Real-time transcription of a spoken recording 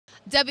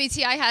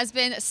WTI has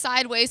been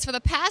sideways for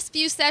the past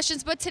few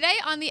sessions, but today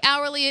on the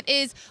hourly it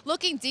is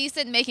looking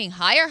decent, making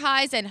higher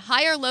highs and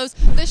higher lows.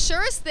 The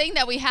surest thing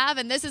that we have,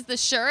 and this is the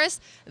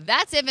surest,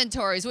 that's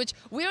inventories, which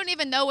we don't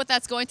even know what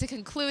that's going to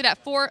conclude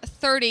at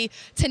 4:30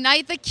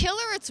 tonight. The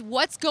killer, it's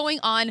what's going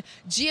on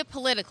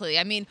geopolitically.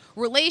 I mean,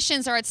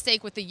 relations are at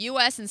stake with the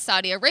U.S. and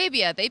Saudi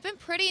Arabia. They've been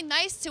pretty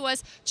nice to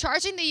us,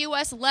 charging the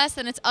U.S. less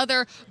than its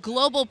other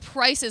global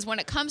prices when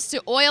it comes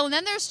to oil. And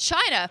then there's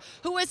China,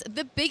 who is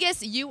the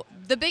biggest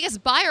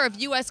buyer of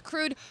U.S.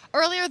 crude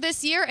earlier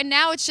this year, and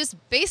now it's just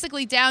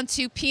basically down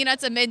to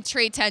peanuts amid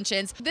trade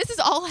tensions. This is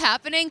all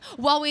happening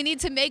while we need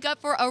to make up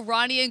for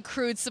Iranian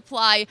crude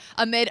supply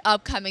amid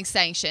upcoming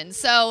sanctions.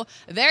 So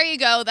there you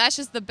go. That's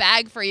just the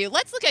bag for you.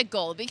 Let's look at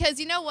gold, because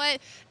you know what?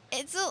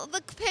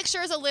 The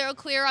picture is a little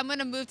clear. I'm going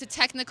to move to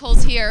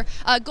technicals here.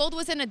 Gold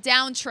was in a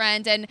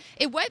downtrend, and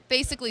it went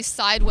basically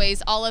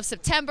sideways all of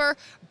September,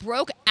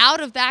 broke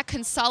out of that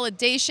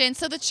consolidation.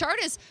 So the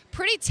chart is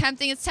pretty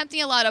tempting. It's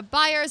tempting a lot of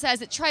buyers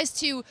as it tries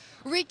to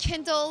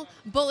rekindle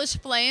bullish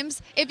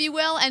flames, if you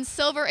will, and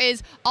silver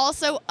is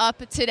also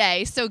up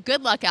today. So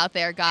good luck out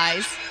there,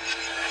 guys.